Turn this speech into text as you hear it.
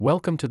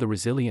Welcome to the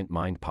Resilient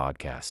Mind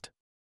podcast.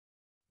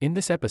 In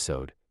this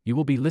episode, you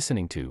will be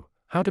listening to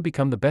How to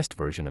Become the Best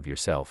Version of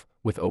Yourself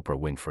with Oprah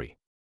Winfrey.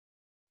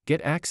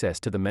 Get access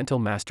to the Mental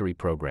Mastery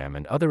Program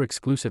and other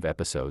exclusive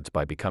episodes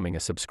by becoming a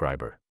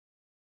subscriber.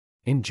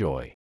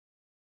 Enjoy.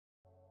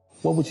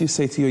 What would you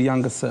say to your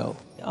younger self?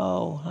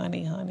 Oh,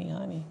 honey, honey,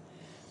 honey.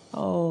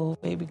 Oh,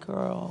 baby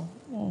girl.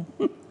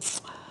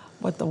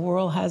 What the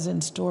world has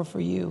in store for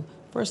you.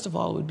 First of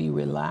all, it would be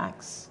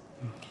relax.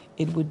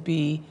 It would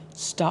be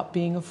stop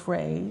being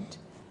afraid.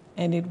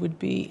 And it would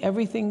be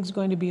everything's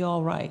going to be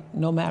all right.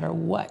 No matter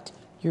what,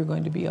 you're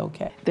going to be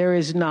okay. There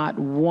is not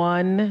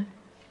one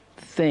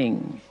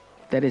thing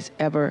that has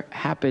ever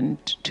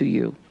happened to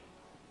you.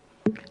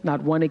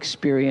 Not one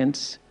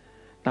experience,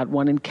 not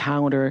one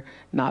encounter,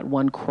 not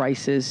one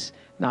crisis,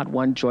 not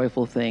one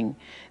joyful thing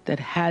that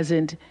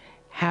hasn't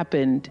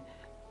happened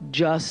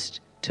just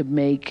to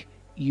make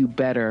you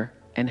better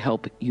and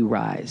help you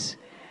rise.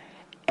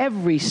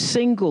 Every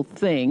single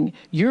thing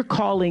you're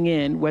calling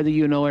in, whether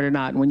you know it or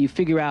not, and when you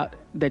figure out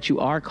that you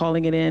are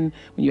calling it in,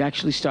 when you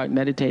actually start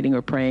meditating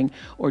or praying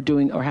or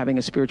doing or having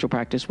a spiritual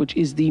practice, which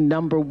is the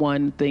number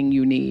one thing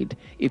you need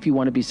if you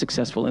want to be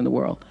successful in the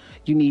world.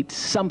 You need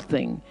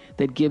something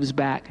that gives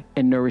back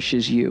and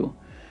nourishes you,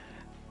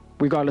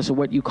 regardless of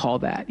what you call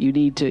that. You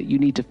need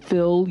to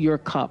fill your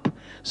cup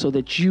so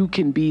that you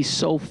can be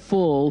so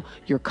full,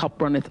 your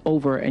cup runneth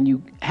over and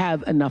you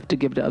have enough to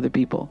give to other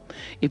people.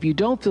 If you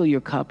don't fill your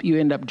cup, you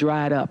end up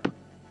dried up.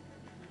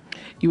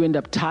 You end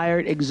up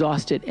tired,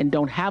 exhausted, and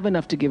don't have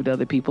enough to give to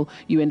other people.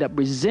 You end up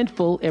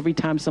resentful every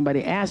time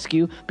somebody asks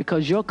you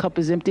because your cup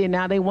is empty and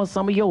now they want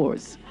some of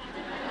yours.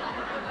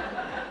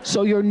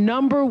 So your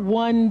number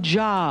one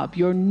job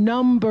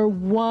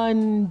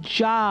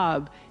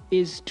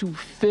is to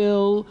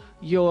fill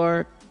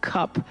your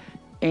cup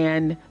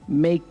and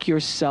make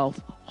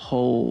yourself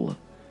whole.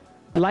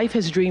 Life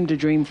has dreamed a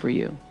dream for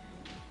you.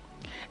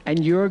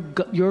 And your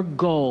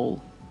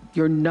goal,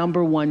 your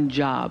number one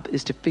job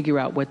is to figure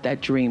out what that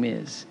dream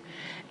is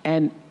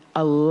and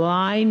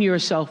align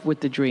yourself with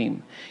the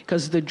dream.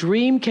 Because the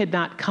dream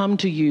cannot come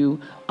to you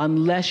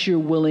unless you're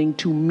willing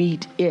to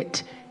meet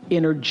it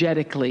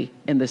energetically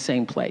in the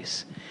same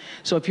place.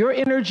 So if your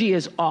energy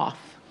is off,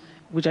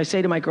 which I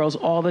say to my girls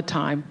all the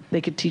time,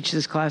 they could teach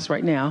this class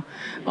right now,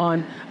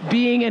 on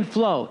being in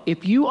flow.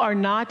 If you are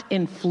not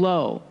in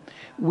flow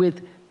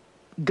with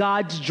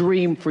God's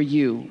dream for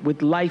you,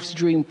 with life's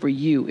dream for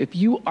you, if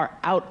you are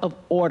out of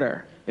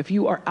order, if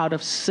you are out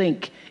of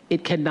sync,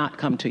 it cannot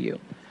come to you.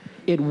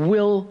 It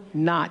will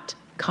not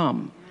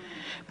come.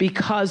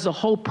 Because the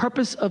whole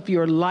purpose of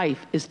your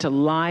life is to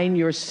line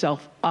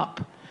yourself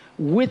up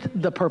with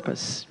the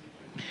purpose.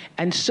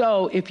 And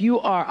so if you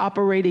are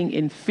operating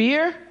in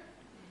fear,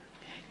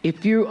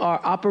 if you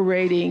are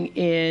operating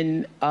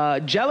in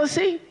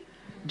jealousy,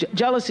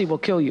 jealousy will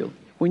kill you.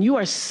 When you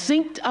are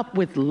synced up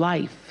with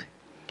life,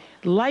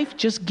 life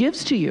just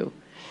gives to you.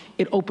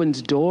 It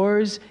opens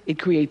doors, it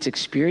creates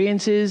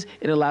experiences,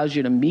 it allows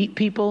you to meet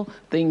people,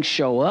 things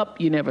show up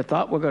you never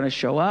thought were going to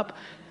show up,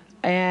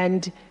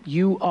 and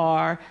you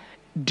are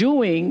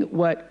doing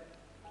what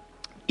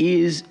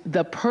is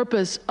the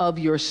purpose of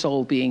your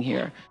soul being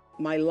here.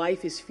 My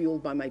life is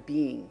fueled by my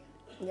being.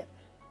 Yep.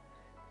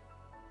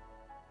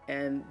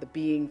 And the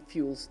being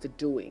fuels the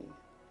doing.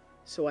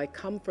 So I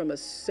come from a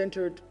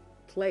centered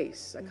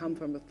place. I come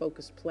from a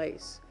focused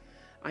place.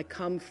 I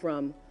come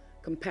from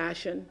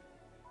compassion.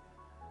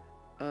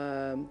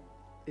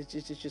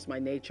 It's just my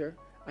nature.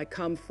 I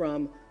come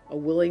from a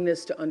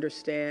willingness to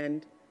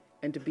understand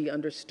and to be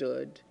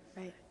understood.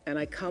 Right. And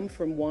I come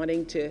from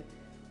wanting to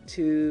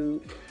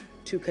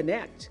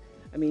connect.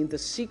 I mean, the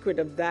secret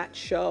of that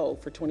show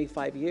for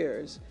 25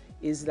 years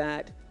is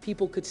that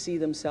people could see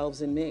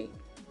themselves in me.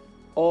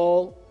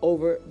 All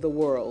over the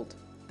world,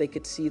 they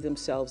could see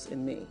themselves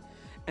in me.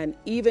 And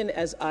even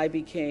as I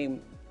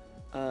became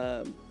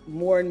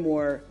more and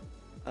more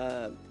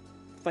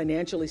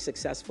financially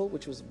successful,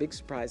 which was a big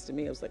surprise to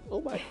me, I was like,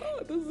 oh my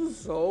God, this is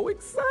so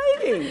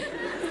exciting.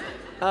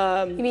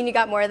 You mean you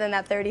got more than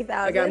that 30,000?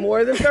 I got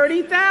more than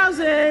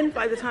 30,000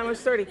 by the time I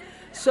was 30.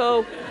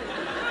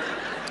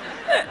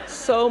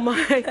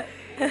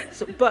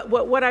 But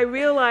what I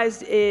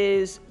realized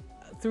is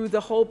through the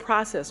whole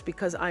process,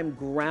 because I'm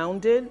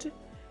grounded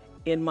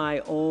in my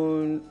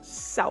own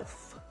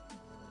self,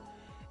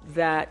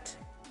 that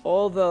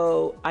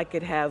although I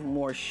could have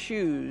more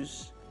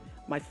shoes,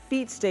 my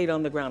feet stayed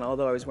on the ground,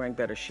 although I was wearing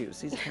better shoes.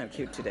 These are kind of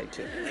cute today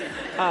too.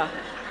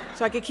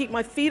 So I could keep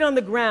my feet on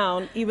the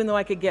ground even though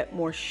I could get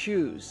more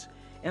shoes.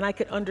 And I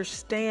could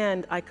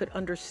understand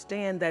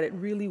that it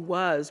really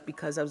was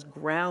because I was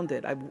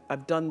grounded.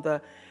 I've done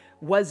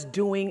was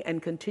doing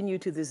and continue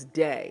to this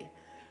day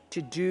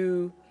to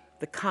do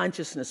the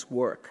consciousness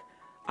work.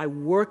 I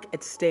work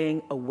at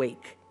staying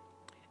awake.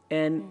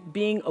 And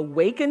being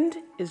awakened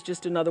is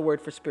just another word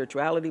for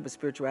spirituality, but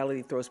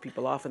spirituality throws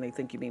people off and they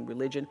think you mean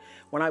religion.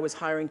 When I was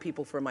hiring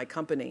people for my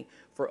company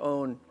for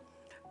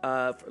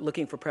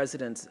looking for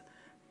presidents,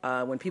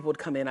 when people would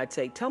come in, I'd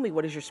say, tell me,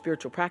 what is your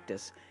spiritual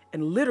practice?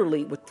 And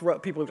literally would throw,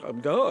 people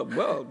would go,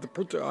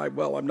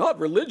 well, I'm not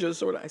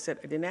religious. Or I said,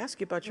 I didn't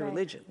ask you about your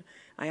religion.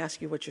 I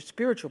asked you what's your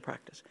spiritual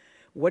practice.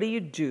 What do you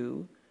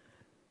do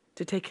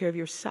to take care of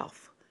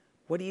yourself?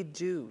 What do you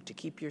do to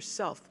keep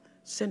yourself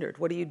centered?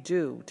 What do you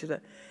do to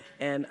the,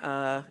 and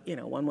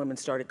one woman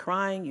started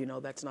crying,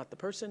 that's not the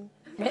person.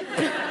 So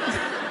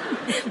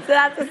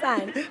that's a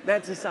sign.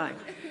 That's a sign.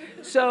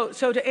 So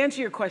to answer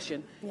your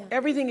question,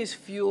 everything is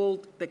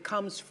fueled that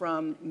comes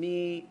from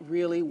me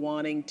really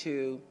wanting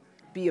to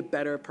be a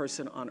better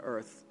person on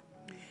earth.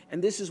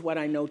 And this is what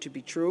I know to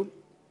be true.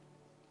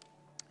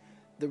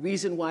 The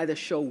reason why the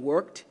show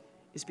worked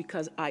is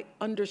because I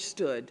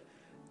understood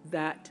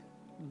that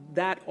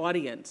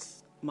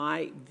audience,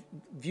 my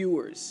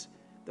viewers,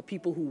 the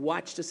people who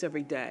watched us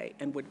every day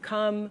and would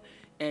come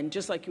and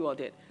just like you all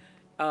did,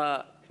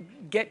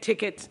 get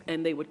tickets,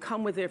 and they would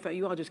come with their family.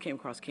 You all just came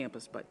across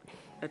campus, but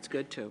that's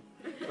good too.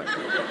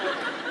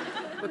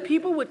 But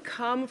people would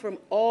come from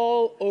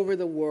all over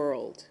the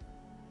world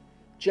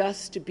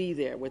just to be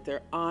there with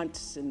their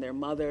aunts and their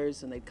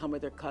mothers, and they'd come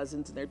with their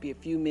cousins, and there'd be a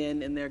few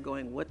men in there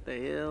going, what the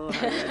hell?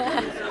 How did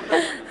I do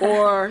this?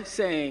 Or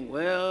saying,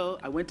 well,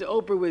 I went to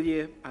Oprah with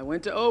you. I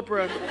went to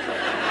Oprah.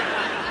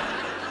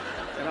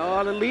 And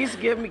I'll at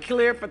least give me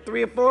clear for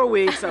 3 or 4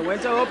 weeks. I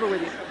went to Oprah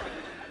with you.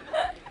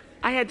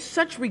 I had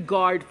such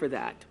regard for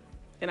that.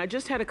 And I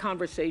just had a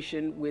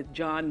conversation with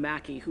John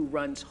Mackey, who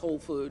runs Whole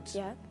Foods,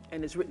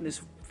 and has written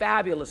this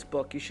fabulous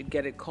book, you should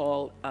get it,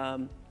 called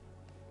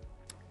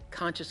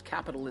Conscious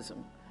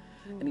Capitalism.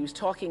 And he was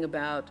talking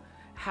about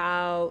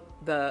how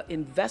the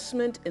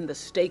investment in the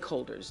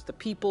stakeholders, the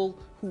people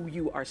who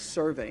you are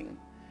serving,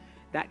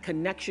 that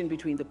connection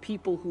between the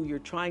people who you're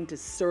trying to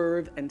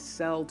serve and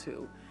sell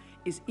to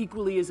is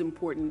equally as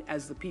important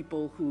as the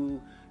people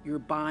who you're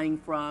buying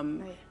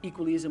from,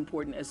 equally as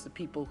important as the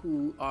people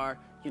who are,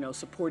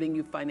 supporting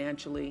you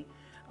financially,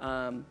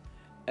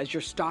 as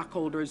your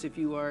stockholders if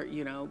you are,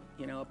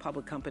 a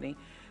public company.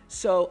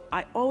 So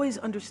I always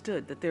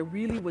understood that there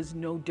really was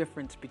no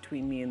difference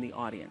between me and the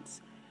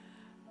audience.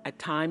 At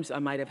times I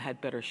might have had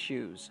better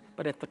shoes,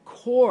 but at the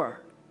core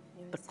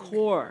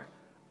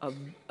of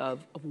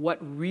what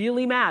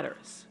really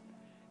matters,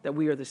 that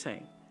we are the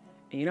same.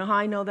 And you know how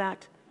I know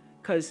that?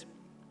 Because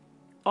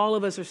all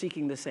of us are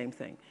seeking the same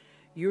thing.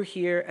 You're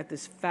here at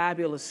this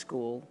fabulous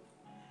school,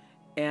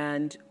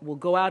 and we'll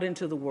go out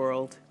into the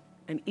world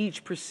and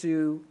each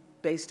pursue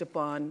based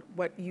upon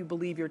what you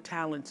believe your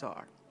talents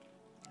are,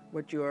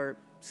 what your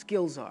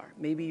skills are,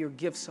 maybe your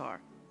gifts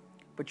are,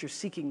 but you're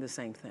seeking the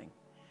same thing.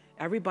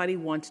 Everybody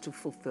wants to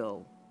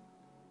fulfill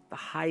the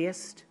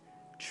highest,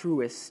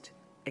 truest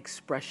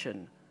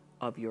expression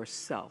of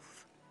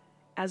yourself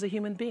as a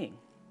human being.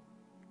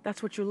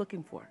 That's what you're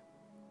looking for.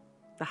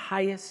 The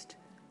highest,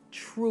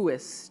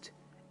 truest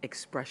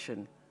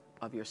expression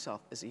of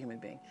yourself as a human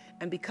being.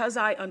 And because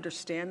I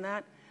understand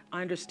that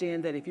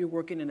if you're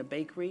working in a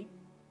bakery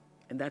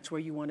and that's where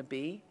you want to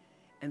be,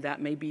 and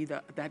that may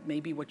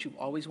be what you've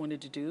always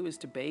wanted to do, is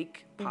to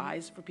bake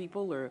pies for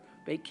people or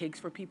bake cakes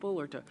for people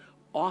or to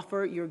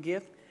offer your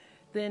gift,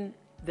 then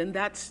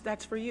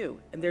that's for you.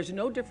 And there's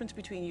no difference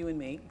between you and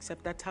me,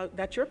 except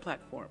that's your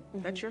platform.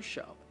 That's your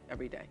show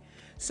every day.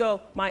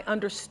 So my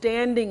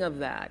understanding of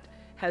that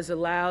has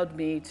allowed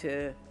me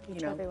to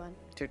reach everyone.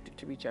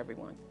 To reach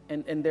everyone.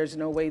 And there's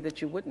no way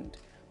that you wouldn't,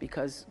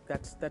 because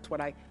that's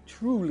what I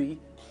truly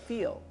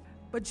feel.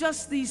 But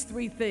just these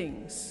 3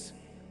 things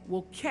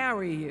will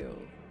carry you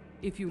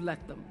if you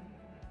let them.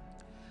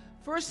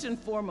 First and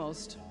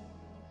foremost,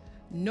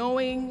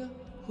 knowing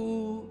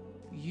who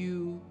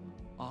you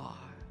are.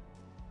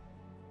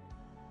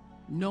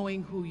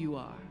 Knowing who you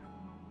are.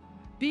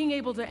 Being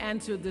able to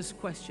answer this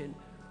question,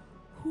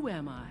 who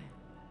am I?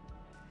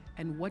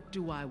 And what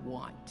do I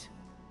want?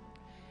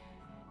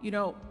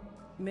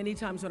 Many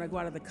times when I go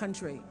out of the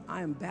country,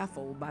 I am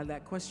baffled by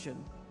that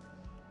question.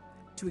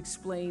 To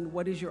explain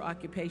what is your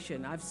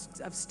occupation, I've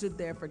stood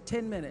there for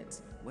 10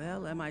 minutes.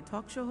 Well, am I a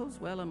talk show host?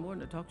 Well, I'm more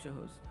than a talk show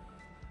host.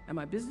 Am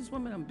I a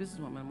businesswoman? I'm a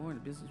businesswoman. I'm more than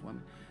a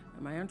businesswoman.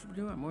 Am I an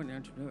entrepreneur? I'm more than an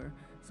entrepreneur.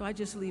 So I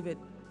just leave it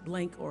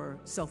blank or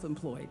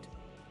self-employed.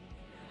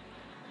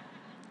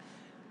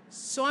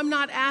 So I'm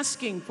not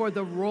asking for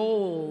the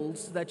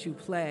roles that you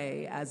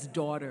play as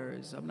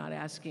daughters. I'm not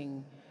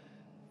asking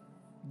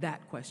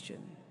that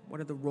question. What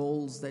are the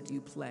roles that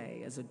you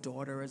play as a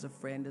daughter, as a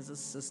friend, as a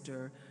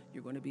sister?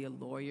 You're going to be a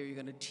lawyer, you're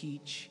going to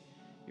teach,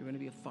 you're going to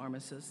be a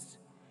pharmacist.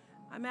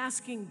 I'm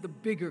asking the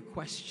bigger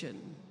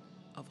question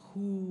of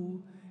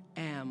who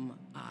am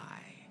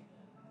I?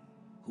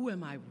 Who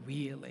am I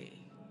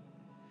really?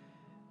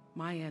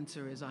 My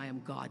answer is I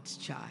am God's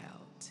child.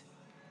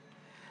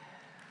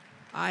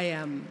 I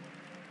am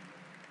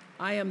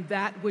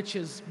that which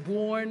is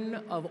born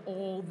of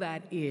all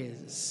that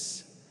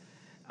is.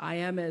 I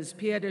am, as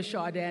Pierre de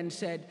Chardin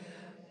said,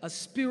 a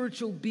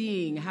spiritual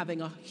being having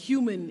a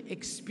human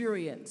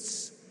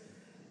experience,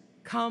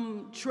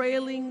 come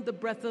trailing the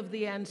breath of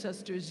the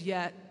ancestors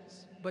yet,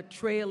 but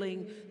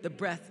trailing the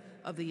breath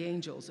of the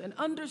angels. And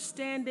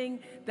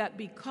understanding that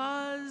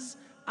because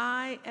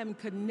I am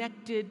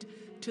connected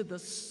to the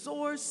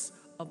source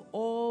of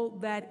all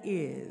that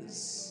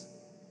is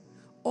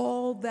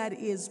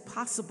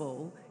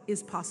possible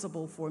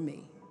for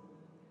me.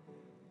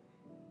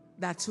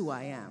 That's who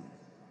I am.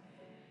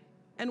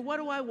 And what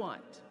do I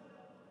want?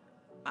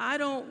 I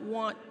don't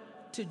want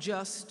to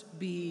just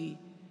be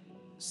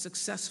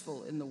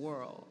successful in the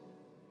world.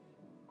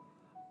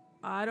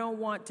 I don't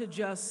want to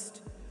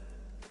just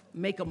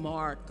make a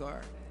mark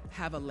or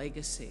have a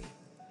legacy.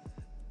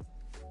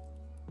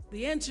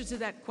 The answer to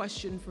that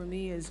question for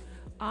me is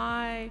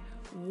I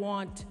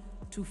want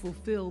to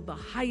fulfill the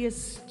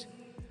highest,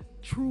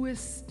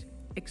 truest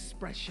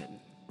expression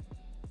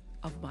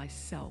of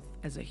myself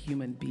as a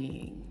human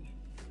being.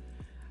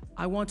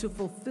 I want to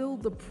fulfill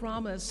the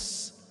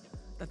promise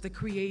that the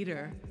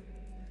Creator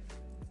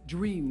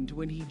dreamed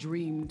when He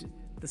dreamed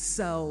the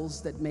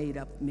cells that made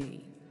up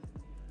me.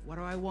 What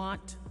do I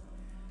want?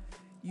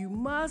 You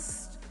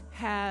must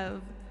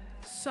have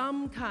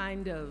some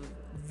kind of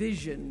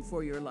vision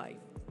for your life.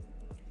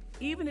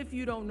 Even if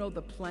you don't know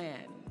the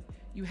plan,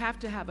 you have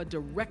to have a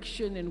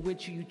direction in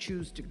which you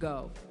choose to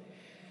go.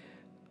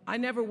 I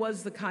never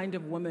was the kind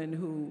of woman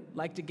who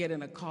liked to get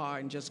in a car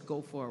and just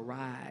go for a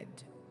ride.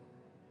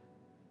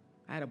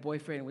 I had a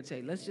boyfriend who would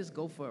say, let's just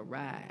go for a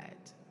ride.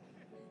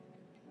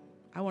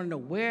 I want to know,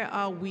 where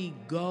are we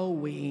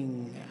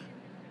going?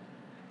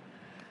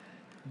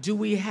 Do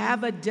we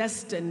have a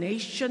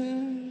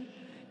destination?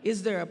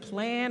 Is there a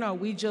plan? Or are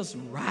we just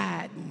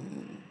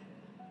riding?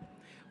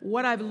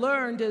 What I've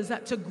learned is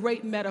that's a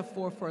great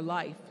metaphor for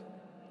life.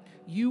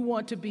 You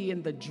want to be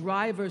in the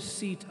driver's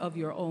seat of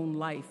your own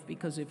life,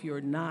 because if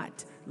you're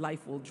not,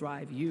 life will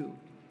drive you.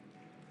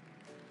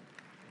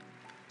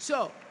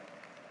 So,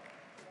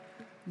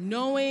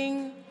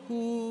 knowing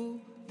who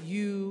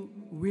you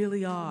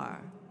really are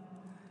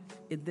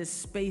in this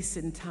space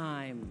and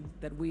time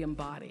that we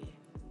embody,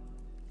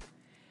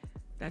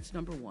 that's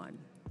number one.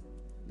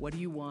 What do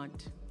you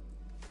want?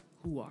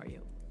 Who are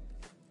you?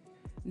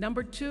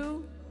 Number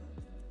two,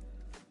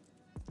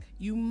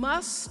 you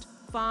must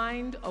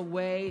find a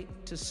way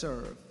to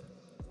serve.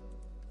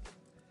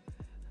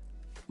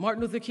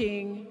 Martin Luther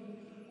King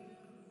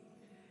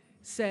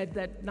said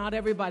that not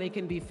everybody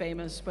can be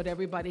famous, but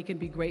everybody can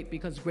be great,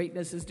 because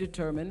greatness is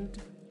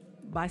determined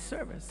by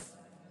service.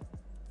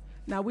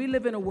 Now, we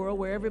live in a world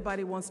where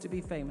everybody wants to be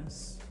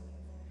famous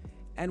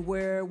and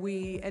where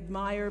we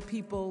admire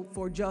people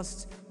for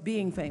just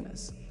being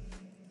famous.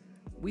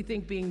 We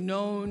think being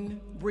known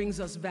brings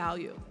us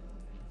value.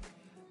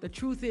 The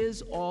truth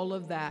is, all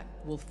of that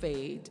will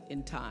fade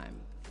in time.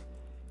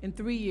 In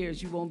 3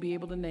 years, you won't be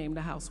able to name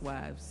the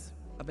housewives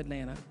of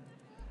Atlanta.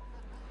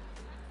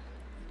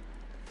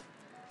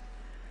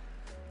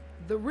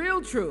 The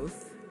real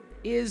truth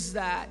is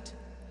that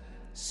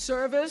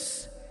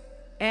service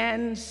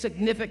and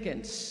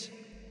significance,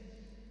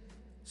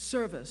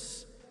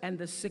 service and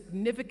the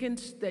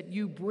significance that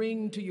you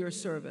bring to your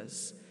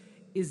service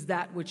is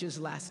that which is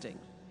lasting.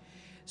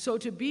 So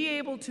to be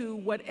able to,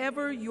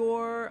 whatever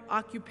your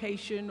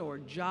occupation or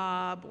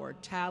job or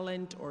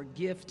talent or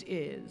gift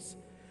is,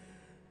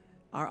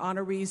 our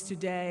honorees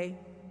today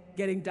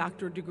getting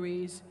doctorate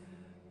degrees,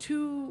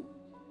 to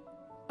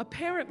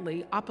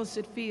apparently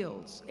opposite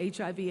fields,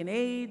 HIV and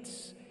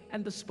AIDS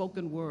and the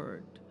spoken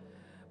word.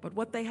 But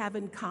what they have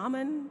in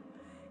common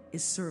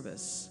is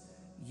service,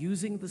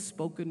 using the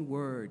spoken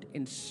word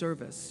in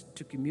service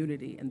to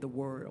community and the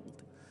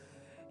world,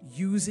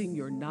 using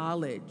your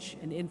knowledge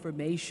and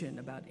information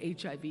about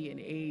HIV and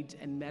AIDS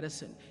and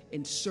medicine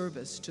in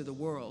service to the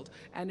world.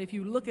 And if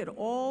you look at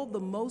all the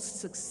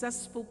most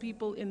successful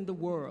people in the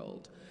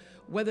world,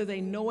 whether they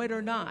know it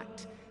or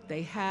not,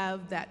 they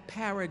have that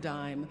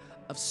paradigm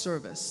of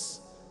service.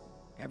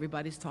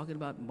 Everybody's talking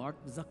about Mark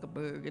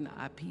Zuckerberg and the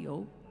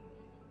IPO.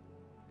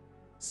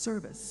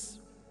 Service.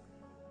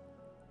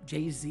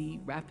 Jay-Z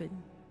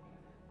rapping.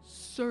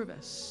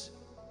 Service.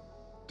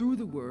 Through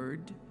the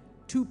word,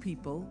 to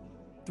people,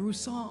 through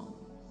song.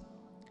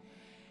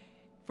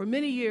 For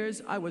many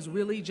years, I was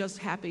really just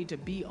happy to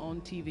be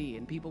on TV,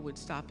 and people would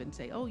stop and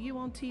say, oh, you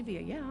on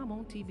TV? Yeah, I'm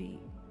on TV.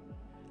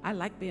 I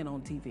like being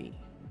on TV.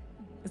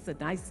 It's a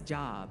nice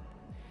job.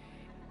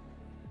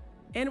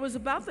 And it was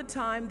about the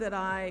time that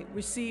I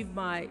received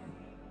my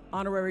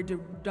honorary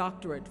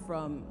doctorate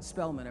from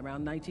Spelman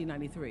around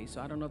 1993,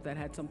 so I don't know if that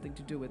had something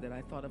to do with it.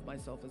 I thought of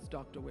myself as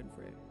Dr.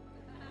 Winfrey.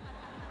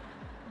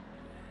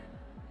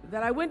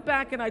 That I went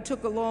back and I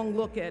took a long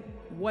look at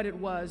what it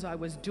was I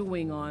was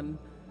doing on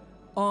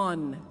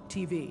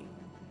TV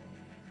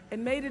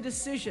and made a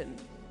decision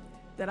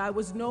that I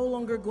was no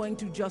longer going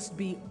to just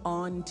be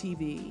on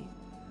TV,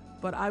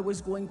 but I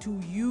was going to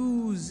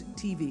use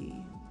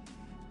TV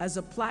as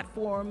a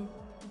platform,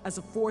 as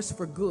a force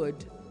for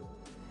good,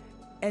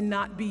 and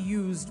not be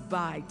used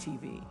by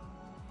TV.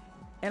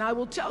 And I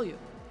will tell you,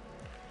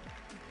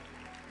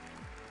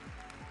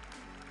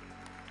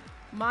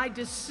 my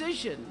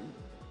decision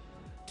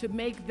to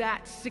make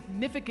that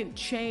significant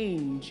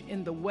change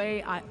in the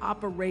way I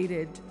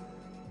operated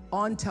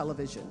on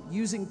television,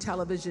 using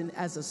television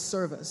as a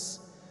service,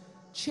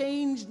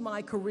 changed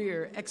my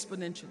career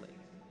exponentially.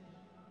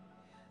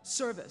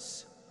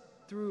 service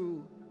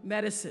through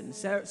medicine,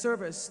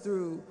 service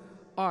through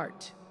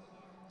art,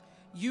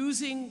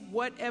 using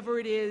whatever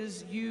it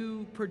is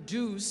you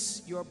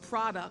produce, your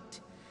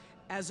product,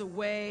 as a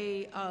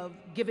way of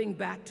giving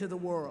back to the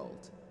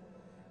world.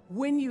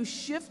 When you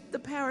shift the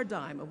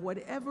paradigm of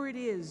whatever it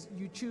is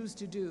you choose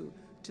to do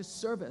to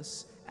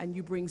service and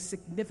you bring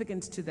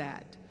significance to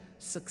that,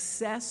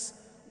 success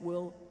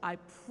will, I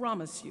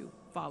promise you,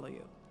 follow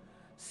you.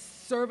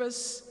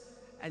 Service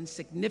and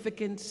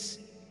significance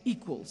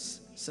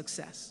equals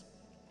success.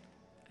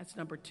 That's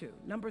number 2.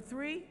 Number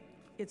 3,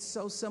 it's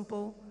so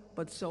simple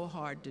but so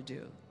hard to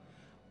do.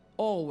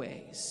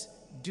 Always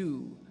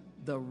do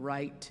the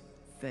right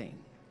thing.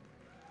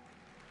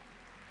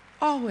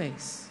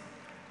 Always.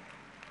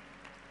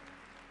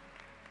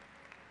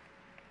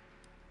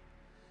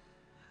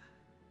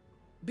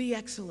 Be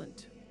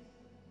excellent.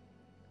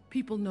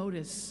 People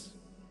notice.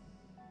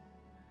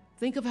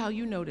 Think of how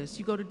you notice.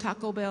 You go to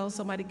Taco Bell,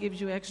 somebody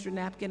gives you an extra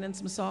napkin and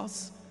some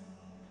sauce.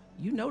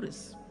 You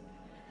notice.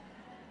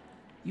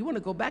 You want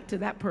to go back to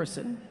that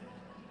person,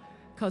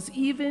 because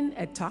even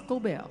at Taco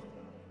Bell,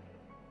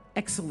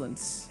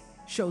 excellence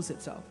shows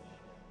itself.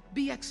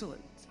 Be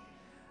excellent.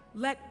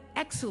 Let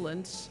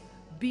excellence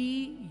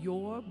be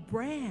your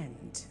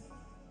brand.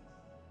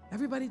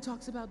 Everybody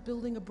talks about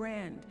building a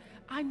brand.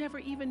 I never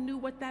even knew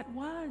what that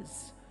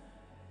was.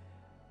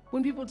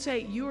 When people would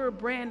say, you're a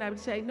brand, I would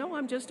say, no,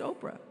 I'm just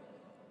Oprah.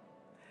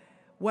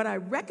 What I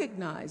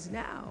recognize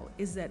now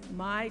is that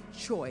my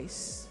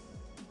choice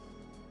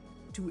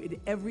to, in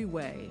every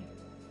way,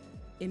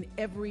 in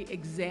every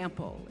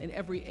example, in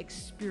every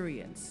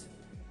experience,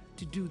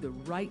 to do the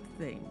right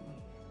thing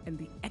and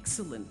the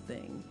excellent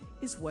thing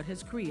is what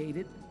has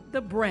created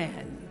the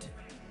brand.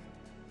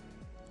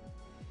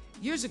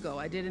 Years ago,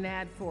 I did an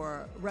ad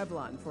for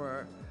Revlon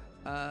for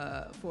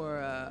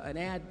an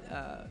ad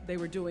they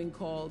were doing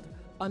called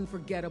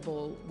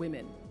Unforgettable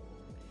Women.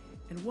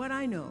 And what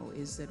I know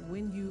is that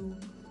when you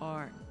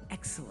are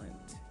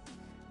excellent,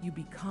 you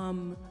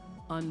become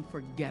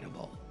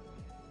unforgettable.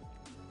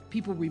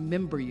 People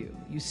remember you.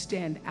 You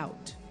stand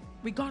out.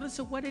 Regardless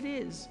of what it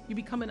is, you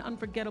become an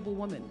unforgettable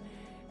woman.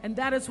 And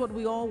that is what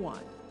we all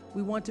want.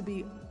 We want to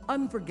be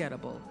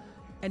unforgettable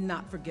and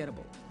not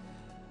forgettable.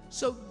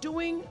 So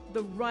doing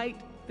the right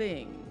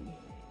thing,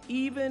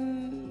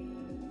 even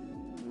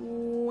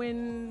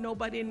when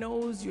nobody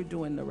knows you're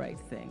doing the right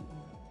thing,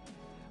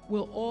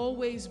 will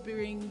always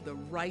bring the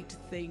right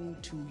thing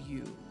to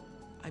you.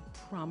 I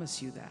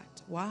promise you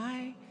that.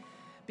 Why?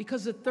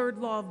 Because the third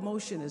law of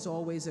motion is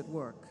always at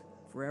work.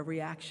 For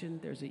every action,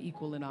 there's an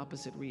equal and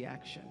opposite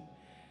reaction.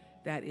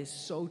 That is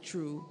so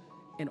true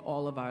in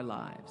all of our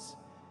lives.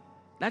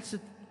 That's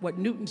what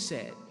Newton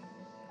said.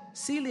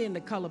 Celia in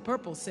The Color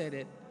Purple said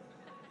it.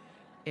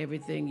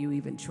 Everything you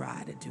even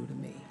try to do to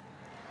me,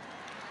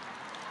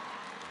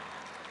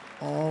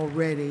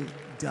 already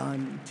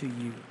done to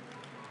you.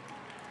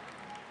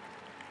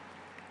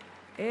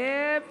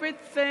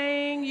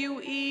 Everything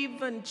you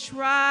even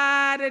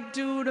try to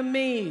do to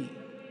me,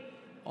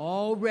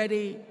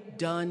 already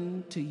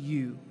done to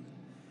you.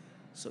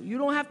 So you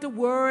don't have to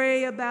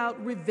worry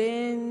about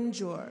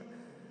revenge or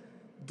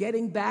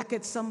getting back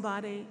at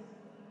somebody,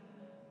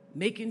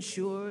 making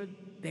sure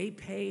they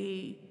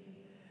pay.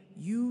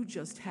 You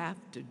just have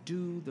to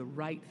do the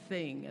right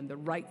thing, and the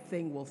right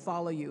thing will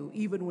follow you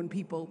even when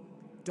people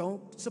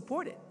don't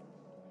support it.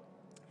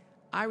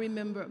 I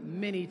remember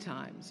many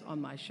times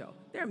on my show.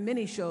 There are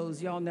many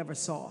shows y'all never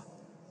saw.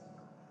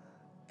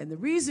 And the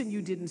reason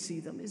you didn't see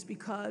them is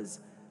because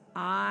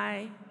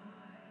I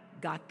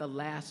got the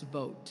last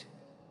vote.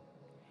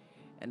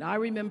 And I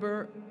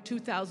remember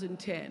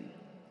 2010,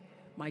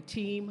 my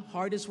team,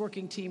 hardest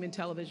working team in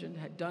television,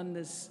 had done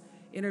this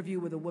interview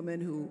with a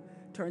woman who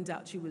turns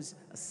out she was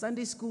a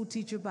Sunday school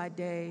teacher by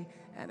day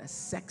and a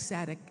sex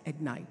addict at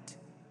night.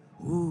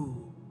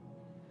 Ooh.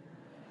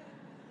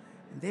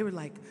 And they were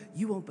like,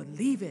 you won't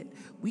believe it.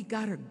 We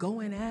got her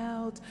going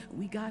out,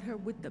 we got her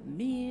with the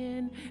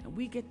men, and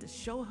we get to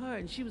show her,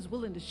 and she was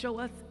willing to show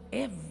us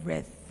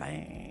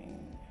everything.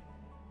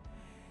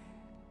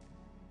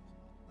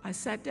 I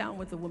sat down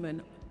with a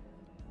woman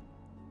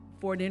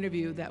for an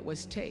interview that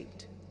was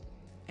taped.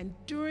 And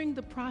during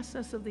the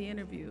process of the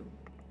interview,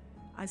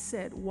 I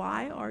said,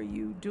 why are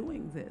you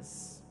doing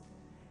this?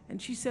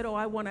 And she said, oh,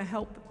 I want to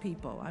help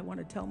people. I want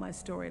to tell my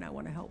story and I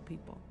want to help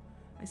people.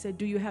 I said,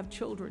 do you have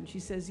children? She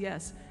says,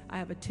 yes, I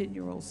have a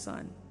 10-year-old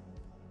son.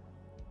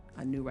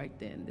 I knew right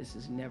then, this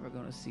is never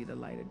going to see the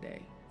light of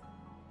day.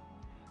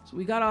 So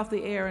we got off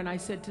the air and I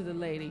said to the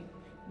lady,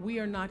 we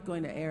are not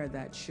going to air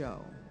that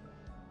show.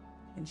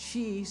 And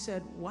she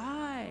said,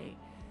 why?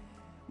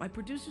 My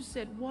producer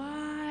said,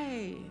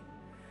 why?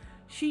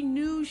 She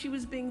knew she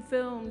was being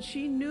filmed.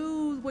 She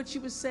knew what she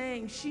was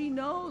saying. She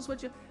knows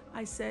what you...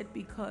 I said,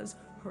 because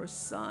her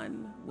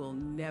son will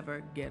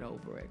never get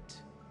over it.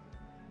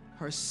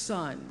 Her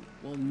son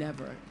will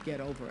never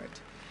get over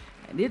it.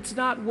 And it's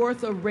not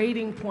worth a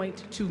rating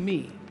point to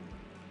me.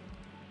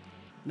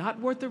 Not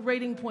worth a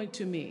rating point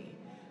to me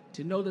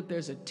to know that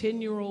there's a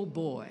 10-year-old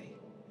boy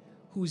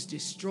who's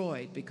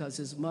destroyed because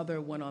his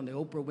mother went on the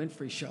Oprah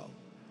Winfrey show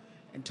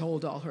and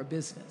told all her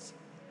business.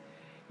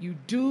 You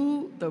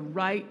do the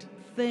right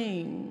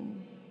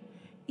thing,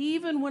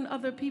 even when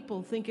other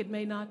people think it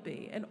may not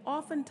be. And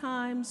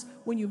oftentimes,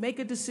 when you make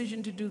a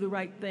decision to do the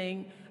right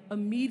thing,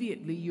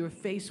 immediately you're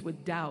faced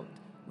with doubt.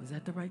 Was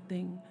that the right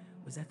thing?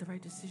 Was that the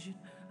right decision?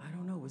 I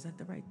don't know. Was that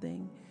the right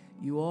thing?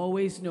 You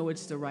always know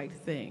it's the right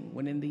thing,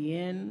 when in the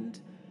end,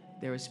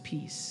 there is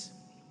peace.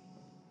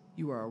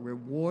 You are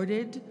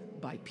rewarded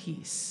by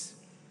peace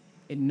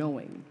in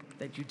knowing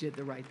that you did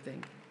the right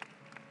thing.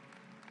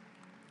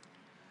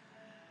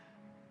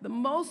 The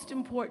most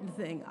important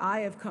thing I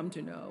have come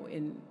to know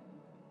in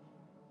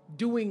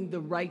doing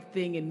the right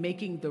thing and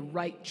making the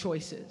right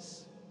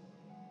choices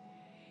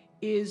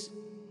is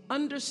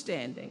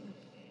understanding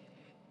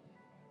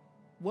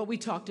what we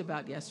talked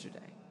about yesterday.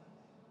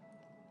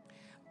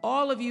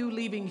 All of you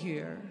leaving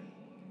here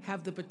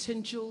have the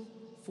potential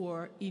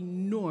for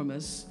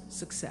enormous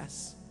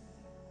success.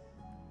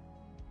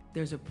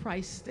 There's a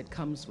price that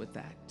comes with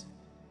that.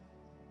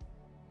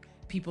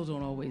 People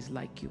don't always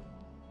like you,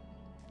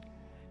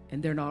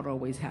 and they're not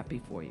always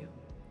happy for you.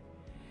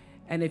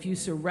 And if you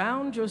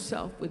surround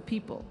yourself with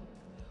people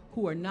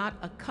who are not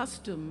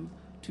accustomed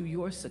to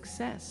your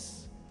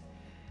success,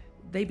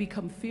 they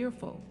become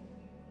fearful,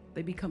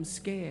 they become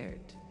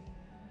scared,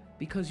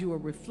 because you are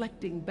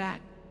reflecting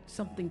back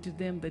something to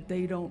them that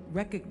they don't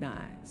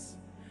recognize.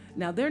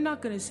 Now, they're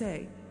not going to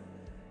say,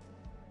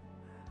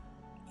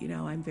 you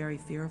know, I'm very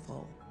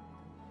fearful,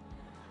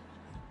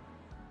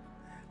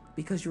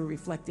 because you're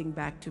reflecting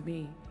back to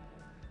me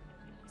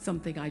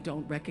something I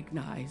don't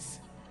recognize.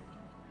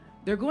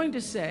 They're going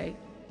to say,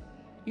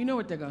 you know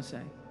what they're going to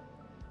say?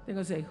 They're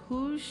going to say,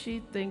 who she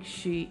thinks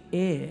she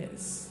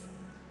is.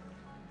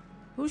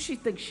 Who she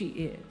thinks she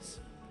is.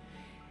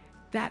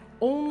 That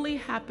only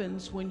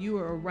happens when you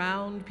are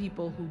around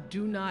people who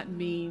do not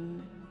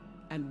mean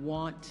and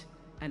want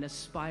and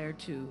aspire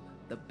to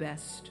the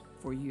best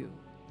for you.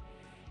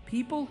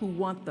 People who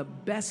want the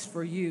best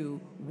for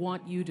you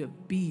want you to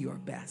be your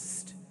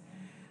best.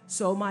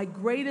 So my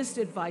greatest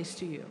advice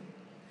to you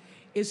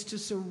is to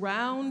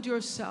surround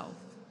yourself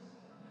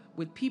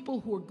with people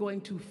who are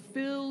going to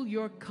fill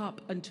your cup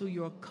until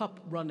your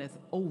cup runneth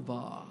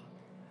over.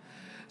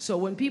 So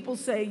when people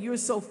say you're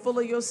so full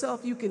of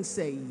yourself, you can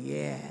say,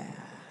 yeah.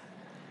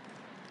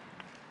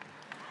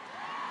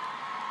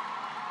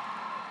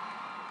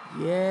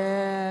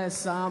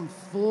 Yes, I'm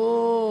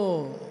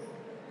full.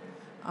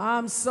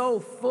 I'm so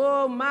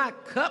full, my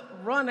cup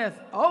runneth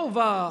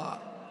over.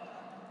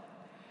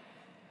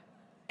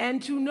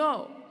 And to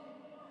know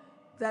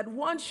that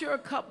once your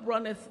cup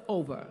runneth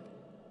over,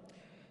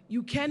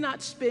 you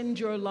cannot spend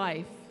your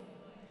life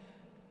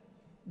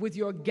with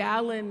your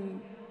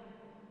gallon-size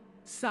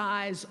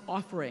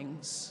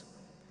offerings,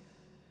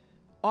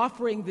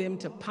 offering them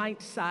to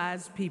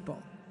pint-sized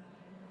people.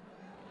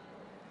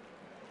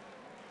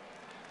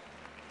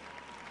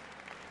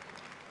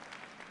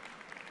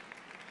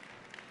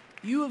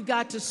 You have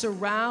got to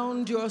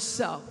surround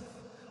yourself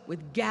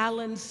with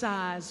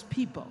gallon-sized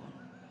people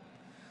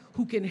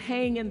who can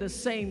hang in the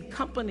same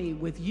company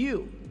with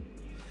you,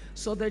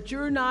 so that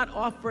you're not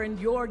offering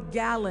your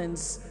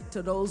gallons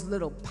to those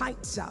little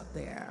pints out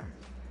there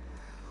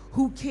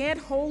who can't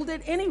hold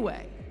it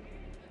anyway.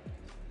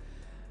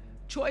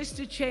 Choice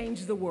to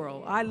Change the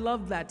World. I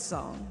love that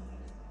song.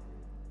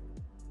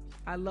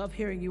 I love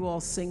hearing you all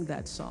sing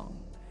that song.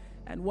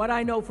 And what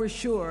I know for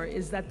sure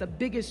is that the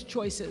biggest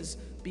choices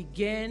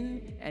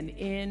begin and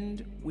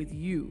end with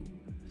you,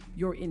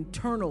 your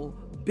internal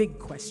big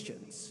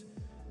questions.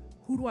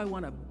 Who do I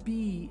want to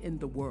be in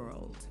the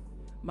world?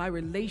 My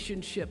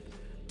relationship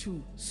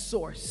to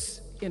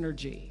source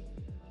energy,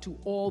 to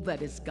all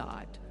that is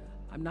God.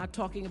 I'm not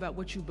talking about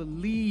what you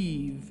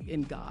believe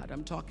in God.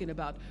 I'm talking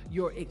about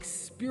your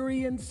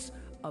experience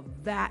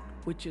of that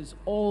which is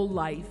all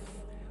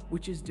life,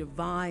 which is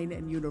divine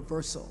and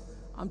universal.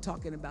 I'm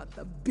talking about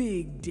the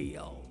big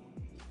deal.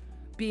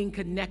 Being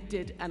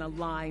connected and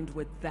aligned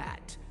with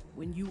that.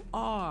 When you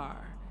are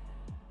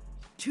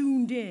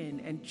tuned in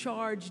and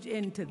charged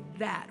into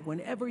that,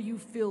 whenever you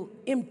feel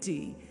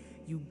empty,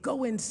 you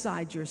go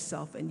inside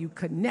yourself and you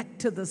connect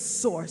to the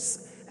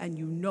source, and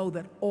you know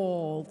that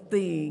all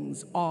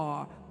things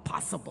are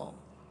possible.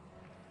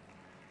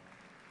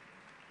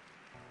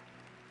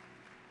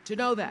 To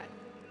know that,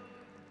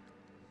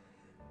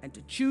 and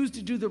to choose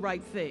to do the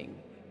right thing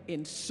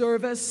in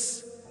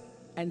service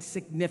and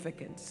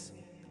significance,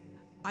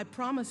 I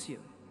promise you,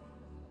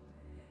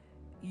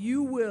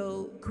 you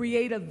will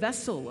create a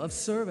vessel of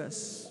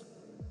service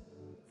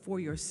for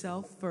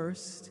yourself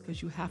first,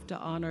 because you have to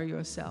honor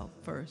yourself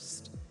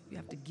first. You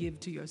have to give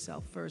to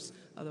yourself first,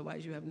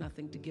 otherwise you have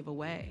nothing to give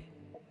away.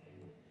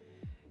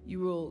 You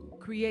will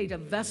create a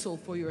vessel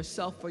for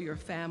yourself, for your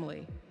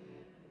family,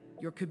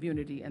 your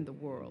community, and the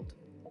world.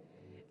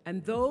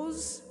 And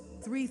those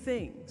three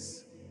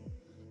things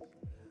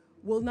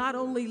will not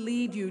only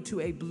lead you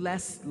to a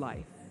blessed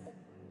life.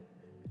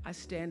 I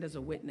stand as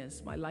a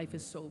witness. My life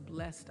is so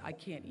blessed, I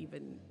can't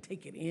even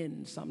take it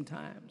in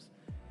sometimes.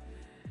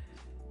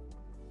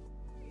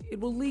 It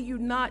will lead you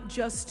not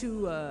just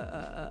to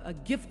a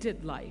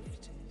gifted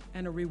life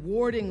and a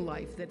rewarding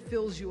life that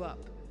fills you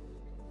up,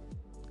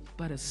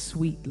 but a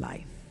sweet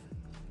life.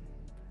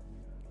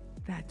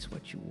 That's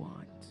what you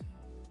want.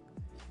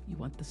 You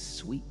want the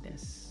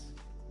sweetness.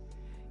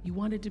 You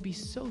want it to be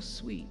so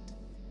sweet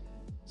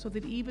so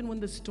that even when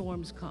the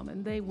storms come,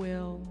 and they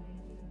will,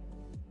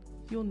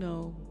 you'll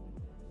know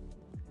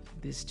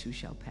this too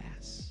shall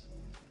pass.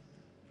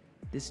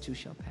 This too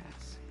shall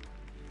pass.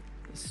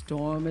 The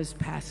storm is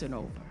passing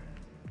over,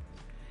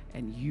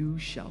 and you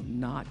shall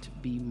not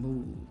be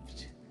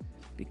moved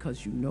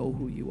because you know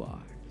who you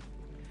are.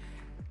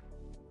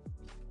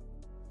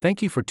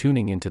 Thank you for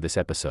tuning into this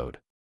episode.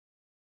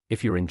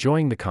 If you're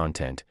enjoying the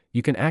content,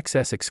 you can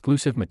access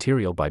exclusive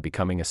material by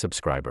becoming a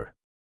subscriber.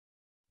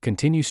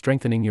 Continue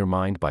strengthening your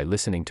mind by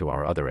listening to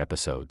our other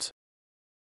episodes.